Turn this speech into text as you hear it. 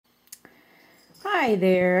Hi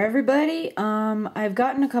there, everybody. I've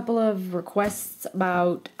gotten a couple of requests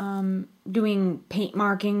about doing paint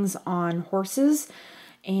markings on horses,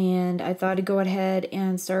 and I thought I'd go ahead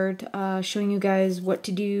and start showing you guys what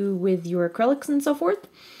to do with your acrylics and so forth.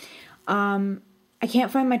 I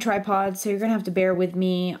can't find my tripod, so you're gonna have to bear with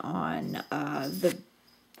me on the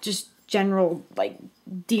just general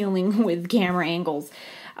dealing with camera angles.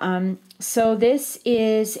 So this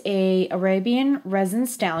is a Arabian resin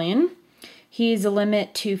stallion. He's a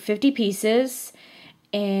limit to 50 pieces,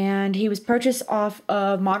 and he was purchased off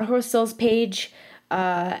of Model Horse Sales page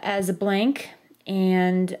as a blank,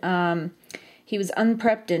 and he was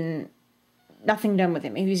unprepped and nothing done with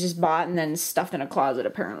him. He was just bought and then stuffed in a closet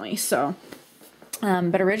apparently. So,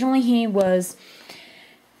 but originally he was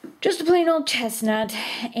just a plain old chestnut,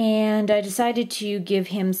 and I decided to give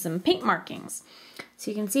him some paint markings.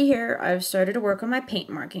 So you can see here I've started to work on my paint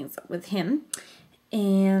markings with him.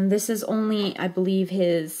 And this is only, I believe,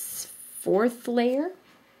 his 4th layer.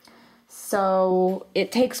 So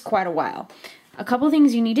it takes quite a while. A couple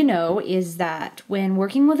things you need to know is that when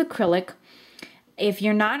working with acrylic, if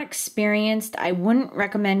you're not experienced, I wouldn't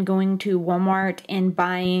recommend going to Walmart and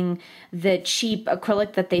buying the cheap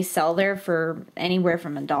acrylic that they sell there for anywhere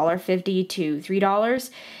from $1.50 to $3.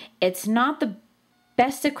 It's not the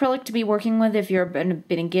best acrylic to be working with if you're a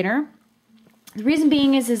beginner. The reason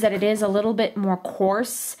being is that it is a little bit more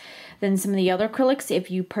coarse than some of the other acrylics if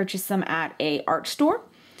you purchase them at a art store.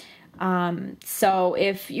 So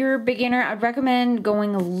if you're a beginner, I'd recommend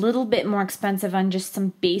going a little bit more expensive on just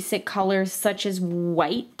some basic colors such as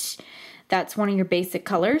white. That's one of your basic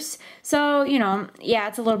colors. So, you know, yeah,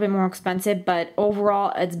 it's a little bit more expensive, but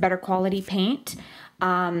overall it's better quality paint.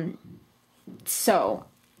 So,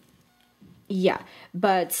 yeah.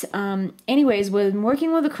 But anyways, when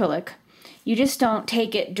working with acrylic, you just don't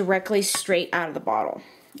take it directly straight out of the bottle,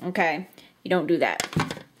 okay? You don't do that.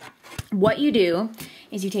 What you do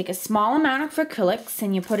is you take a small amount of acrylics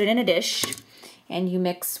and you put it in a dish and you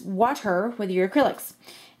mix water with your acrylics.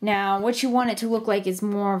 Now, what you want it to look like is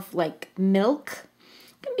more of like milk.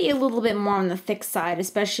 It can be a little bit more on the thick side,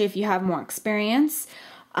 especially if you have more experience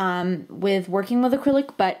with working with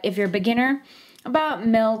acrylic. But if you're a beginner, about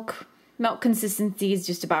milk consistency is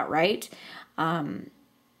just about right.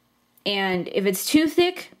 And if it's too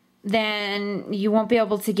thick, then you won't be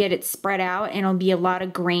able to get it spread out, and it'll be a lot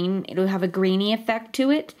of grain. It'll have a grainy effect to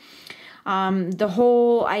it. The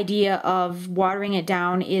whole idea of watering it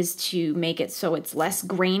down is to make it so it's less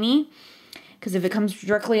grainy, because if it comes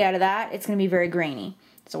directly out of that, it's going to be very grainy.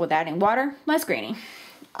 So with adding water, less grainy.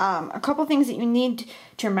 A couple things that you need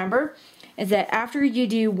to remember is that after you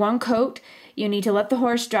do one coat, you need to let the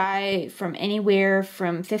horse dry from anywhere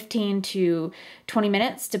from 15 to 20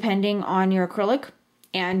 minutes, depending on your acrylic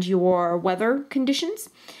and your weather conditions.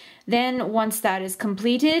 Then once that is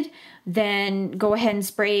completed, then go ahead and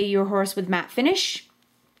spray your horse with matte finish.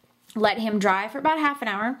 Let him dry for about half an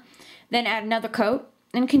hour. Then add another coat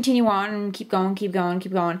and continue on and keep going, keep going,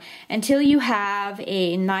 keep going until you have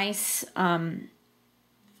a nice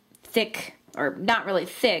thick, or not really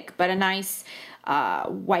thick, but a nice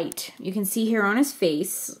white. You can see here on his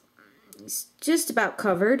face, he's just about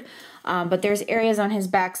covered, but there's areas on his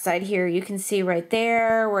backside here. You can see right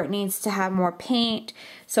there where it needs to have more paint,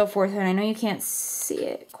 so forth. And I know you can't see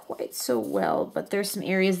it quite so well, but there's some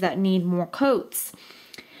areas that need more coats.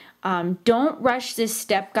 Don't rush this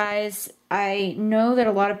step, guys. I know that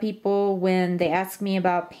a lot of people, when they ask me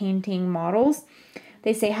about painting models,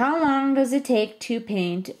 they say, how long does it take to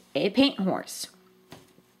paint a paint horse?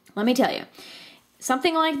 Let me tell you.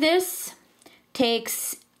 Something like this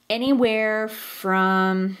takes anywhere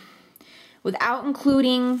from, without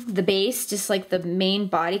including the base, just like the main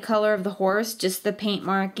body color of the horse, just the paint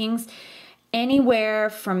markings,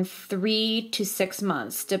 anywhere from 3 to 6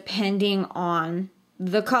 months, depending on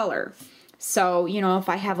the color. So, you know, if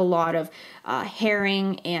I have a lot of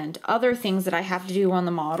herring and other things that I have to do on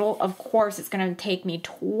the model, of course it's going to take me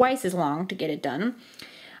twice as long to get it done.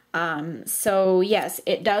 So yes,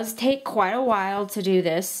 it does take quite a while to do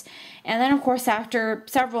this. And then of course after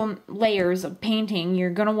several layers of painting, you're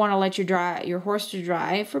going to want to let your horse to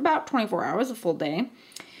dry for about 24 hours, a full day.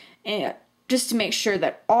 And just to make sure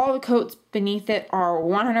that all the coats beneath it are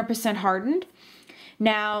 100% hardened.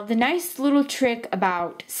 Now, the nice little trick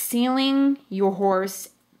about sealing your horse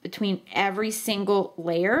between every single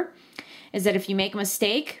layer is that if you make a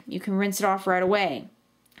mistake, you can rinse it off right away.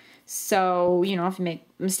 So, you know, if you make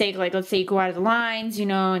a mistake, like let's say you go out of the lines, you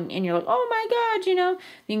know, and you're like, oh my God, you know,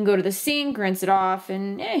 you can go to the sink, rinse it off,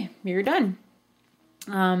 and hey, you're done.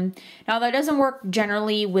 Now that doesn't work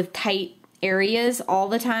generally with tight areas all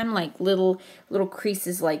the time, like little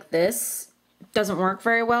creases like this. doesn't work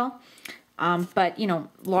very well. But, you know,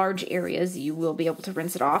 large areas, you will be able to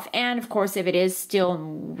rinse it off. And, of course, if it is still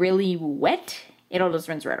really wet, it'll just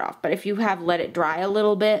rinse right off. But if you have let it dry a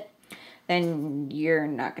little bit, then you're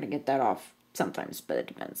not going to get that off sometimes. But it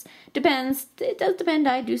depends. Depends. It does depend.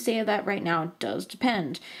 I do say that right now. It does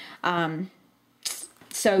depend.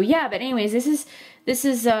 So, yeah. But anyways, this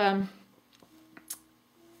is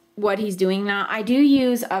what he's doing now. I do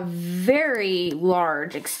use a very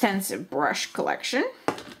large, extensive brush collection.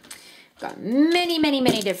 Got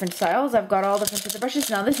many different styles. I've got all different types of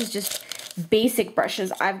brushes. Now this is just basic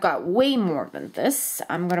brushes. I've got way more than this.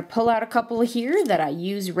 I'm going to pull out a couple here that I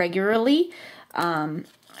use regularly,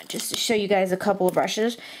 just to show you guys a couple of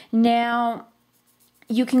brushes. Now,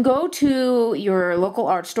 you can go to your local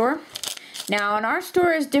art store. Now, an art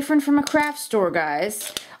store is different from a craft store,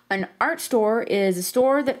 guys. An art store is a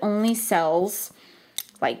store that only sells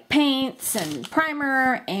like paints and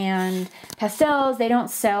primer and pastels. They don't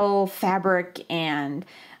sell fabric and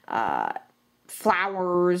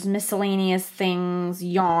flowers, miscellaneous things,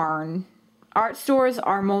 yarn. Art stores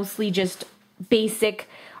are mostly just basic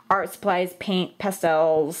art supplies, paint,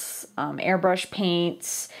 pastels, airbrush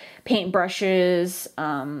paints, paint brushes,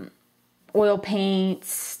 oil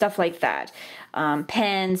paints, stuff like that.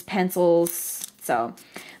 Pens, pencils. So,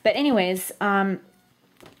 but anyways, at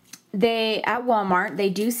Walmart, they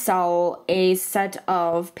do sell a set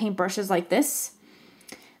of paintbrushes like this.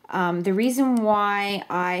 The reason why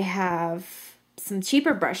I have some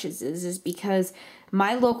cheaper brushes is because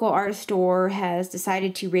my local art store has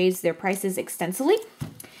decided to raise their prices extensively.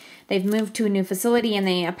 They've moved to a new facility, and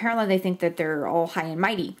apparently they think that they're all high and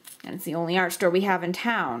mighty, and it's the only art store we have in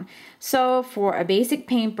town. So for a basic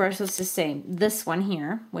paintbrush, let's just say this one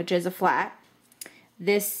here, which is a flat.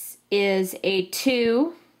 This is a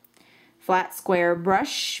 2 flat square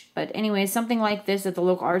brush, but anyway, something like this at the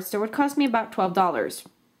local art store would cost me about $12.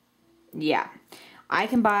 Yeah, I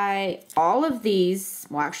can buy all of these,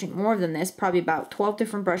 well actually more than this, probably about 12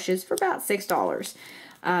 different brushes for about $6.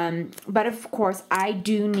 But of course I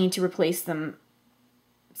do need to replace them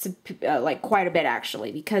like quite a bit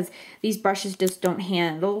actually, because these brushes just don't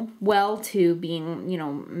handle well to being, you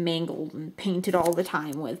know, mangled and painted all the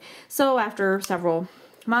time with. So after several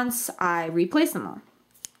months I replace them all.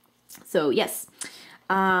 So yes,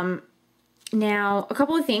 now a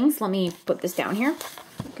couple of things. Let me put this down here.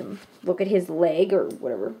 You can look at his leg or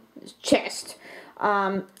whatever, his chest.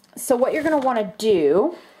 So what you're going to want to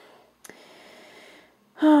do,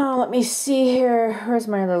 let me see here. Where's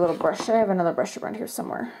my other little brush? I have another brush around here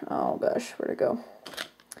somewhere. Oh gosh, where'd it go?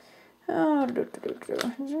 Oh,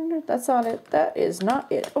 that's not it. That is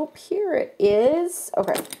not it. Oh, here it is.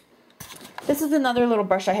 Okay. This is another little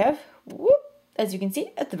brush I have. Whoop. As you can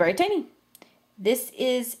see, it's very tiny. This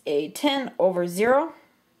is a 10/0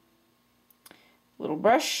 little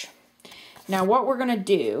brush. Now what we're going to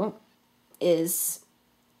do is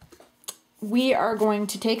we are going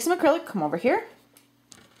to take some acrylic. Come over here.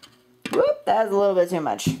 Whoop, that's a little bit too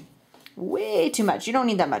much. Way too much. You don't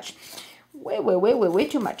need that much. Way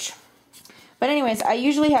too much. But anyways, I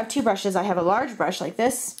usually have 2 brushes. I have a large brush like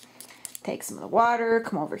this. Take some of the water,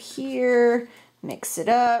 come over here, mix it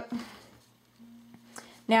up.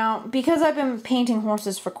 Now, because I've been painting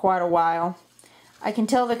horses for quite a while, I can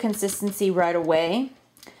tell the consistency right away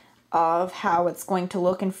of how it's going to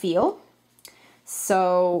look and feel.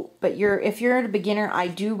 So, but if you're a beginner, I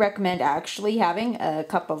do recommend actually having a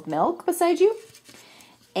cup of milk beside you.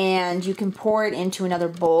 And you can pour it into another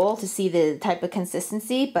bowl to see the type of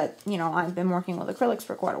consistency. But, you know, I've been working with acrylics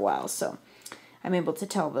for quite a while, so I'm able to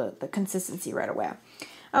tell the consistency right away.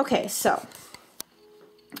 Okay, so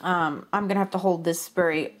I'm going to have to hold this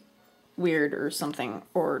very weird or something,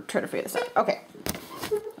 or try to figure this out. Okay,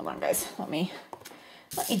 hold on guys, let me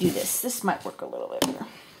do this. This might work a little bit better.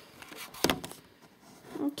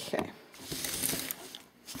 Okay.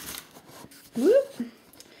 Whoop.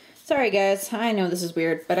 Sorry guys, I know this is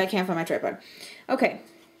weird, but I can't find my tripod. Okay,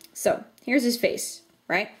 so here's his face,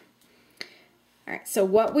 right? Alright, so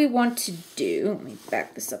what we want to do, let me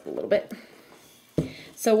back this up a little bit.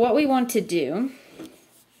 So what we want to do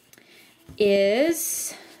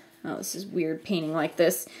is, oh, this is weird painting like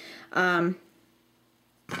this. Let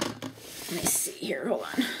me see here, hold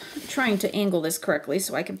on. I'm trying to angle this correctly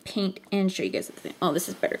so I can paint and show you guys the thing. Oh, this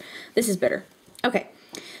is better. This is better. Okay,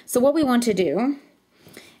 so what we want to do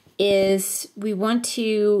is we want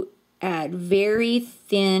to add very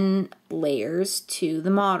thin layers to the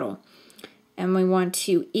model. And we want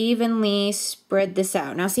to evenly spread this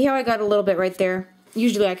out. Now see how I got a little bit right there?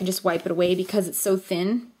 Usually I can just wipe it away because it's so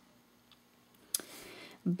thin.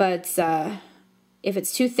 But if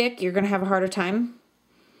it's too thick, you're going to have a harder time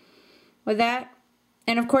with that.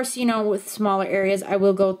 And of course, you know, with smaller areas, I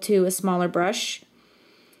will go to a smaller brush.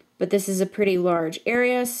 But this is a pretty large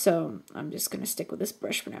area, so I'm just going to stick with this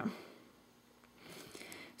brush for now.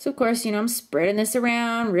 So of course, you know, I'm spreading this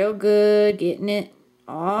around real good, getting it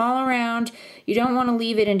all around. You don't want to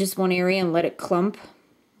leave it in just one area and let it clump.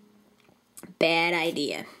 Bad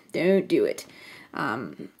idea. Don't do it.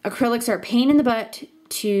 Acrylics are a pain in the butt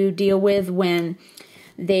to deal with when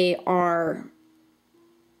they are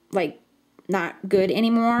like not good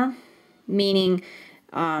anymore, meaning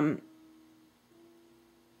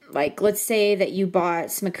like let's say that you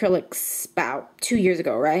bought some acrylics about 2 years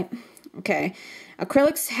ago, right? Okay.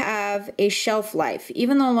 Acrylics have a shelf life.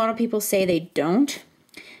 Even though a lot of people say they don't,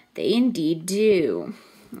 they indeed do.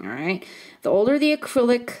 All right. The older the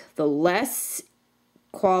acrylic, the less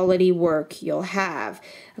quality work you'll have.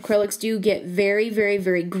 Acrylics do get very, very,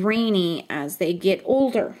 very grainy as they get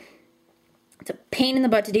older. It's a pain in the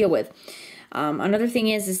butt to deal with. Another thing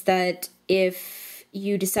is that if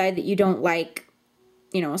you decide that you don't like,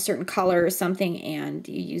 you know, a certain color or something and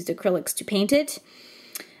you used acrylics to paint it,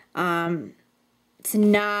 it's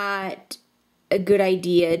not a good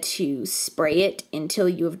idea to spray it until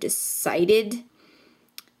you have decided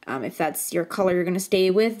if that's your color you're going to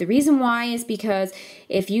stay with. The reason why is because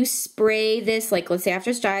if you spray this, like let's say after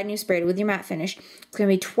it's dried and you sprayed it with your matte finish, it's going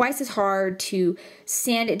to be twice as hard to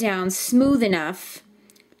sand it down smooth enough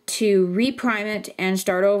to reprime it and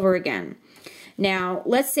start over again. Now,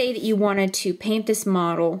 let's say that you wanted to paint this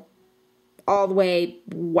model all the way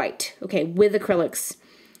white, okay, with acrylics.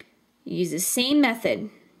 Use the same method,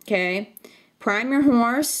 okay? Prime your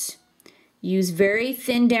horse, use very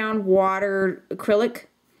thin down water acrylic.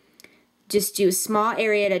 Just do a small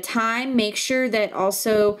area at a time. Make sure that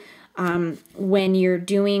also when you're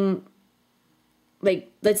doing, like,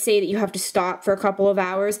 let's say that you have to stop for a couple of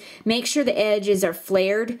hours, make sure the edges are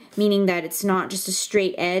flared, meaning that it's not just a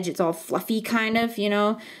straight edge, it's all fluffy kind of, you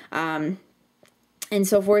know, and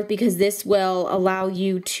so forth, because this will allow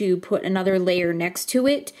you to put another layer next to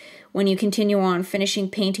it when you continue on finishing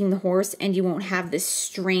painting the horse, and you won't have this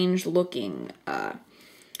strange looking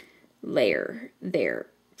layer there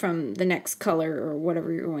from the next color or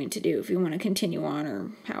whatever you're going to do if you want to continue on, or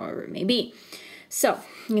however it may be. So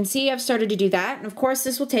you can see I've started to do that, and of course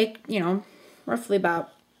this will take, you know, roughly about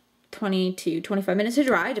 20 to 25 minutes to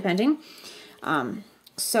dry, depending.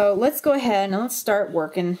 So let's go ahead and let's start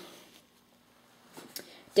working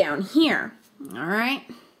down here. All right.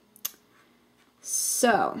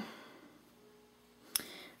 So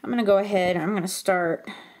I'm going to go ahead, I'm going to start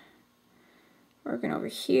working over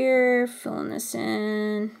here, filling this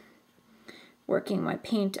in, working my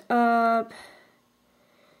paint up,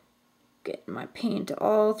 getting my paint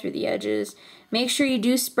all through the edges. Make sure you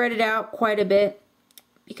do spread it out quite a bit,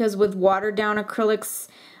 because with watered down acrylics,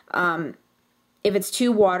 if it's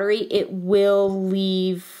too watery, it will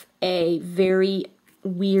leave a very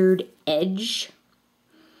weird edge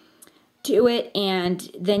to it,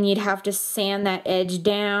 and then you'd have to sand that edge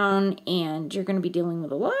down, and you're going to be dealing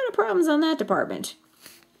with a lot of problems on that department.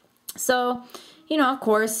 So, you know, of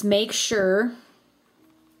course, make sure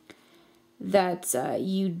that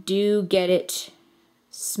you do get it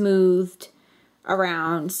smoothed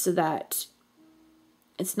around so that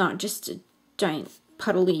it's not just a giant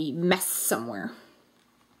puddly mess somewhere.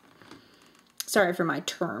 Sorry for my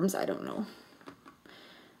terms, I don't know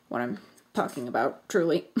what I'm talking about,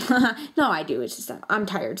 truly. No, I do, it's just I'm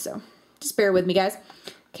tired, so just bear with me, guys.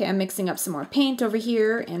 Okay, I'm mixing up some more paint over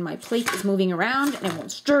here, and my plate is moving around, and it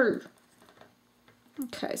won't stir.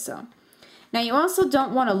 Okay, so now you also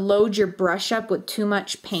don't want to load your brush up with too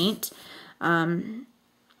much paint,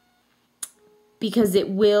 because it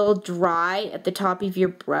will dry at the top of your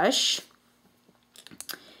brush.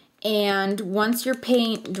 And once your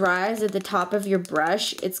paint dries at the top of your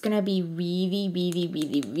brush, it's going to be really, really,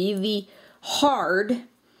 really, really hard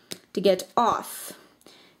to get off.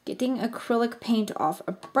 Getting acrylic paint off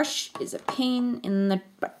a brush is a pain in the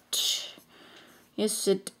butt. Yes,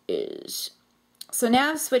 it is. So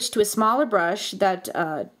now I've switched to a smaller brush, that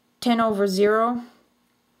 10/0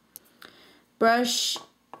 brush,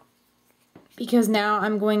 because now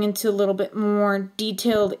I'm going into a little bit more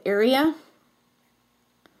detailed area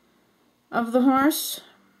of the horse.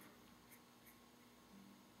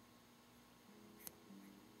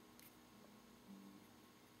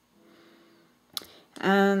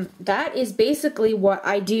 That is basically what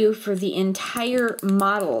I do for the entire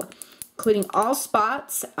model, including all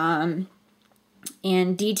spots and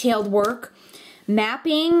detailed work.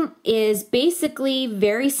 Mapping is basically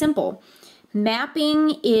very simple.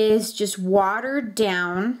 Mapping is just watered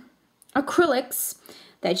down acrylics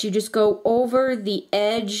that you just go over the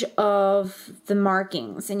edge of the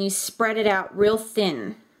markings and you spread it out real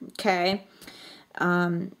thin, okay?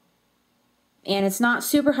 And it's not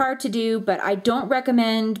super hard to do, but I don't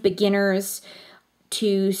recommend beginners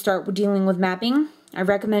to start dealing with mapping. I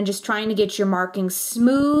recommend just trying to get your markings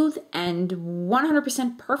smooth and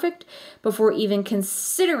 100% perfect before even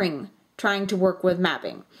considering trying to work with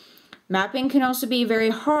mapping. Mapping can also be very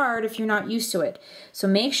hard if you're not used to it. So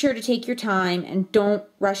make sure to take your time and don't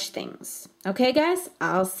rush things. Okay, guys?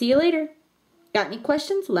 I'll see you later. Got any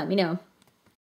questions? Let me know.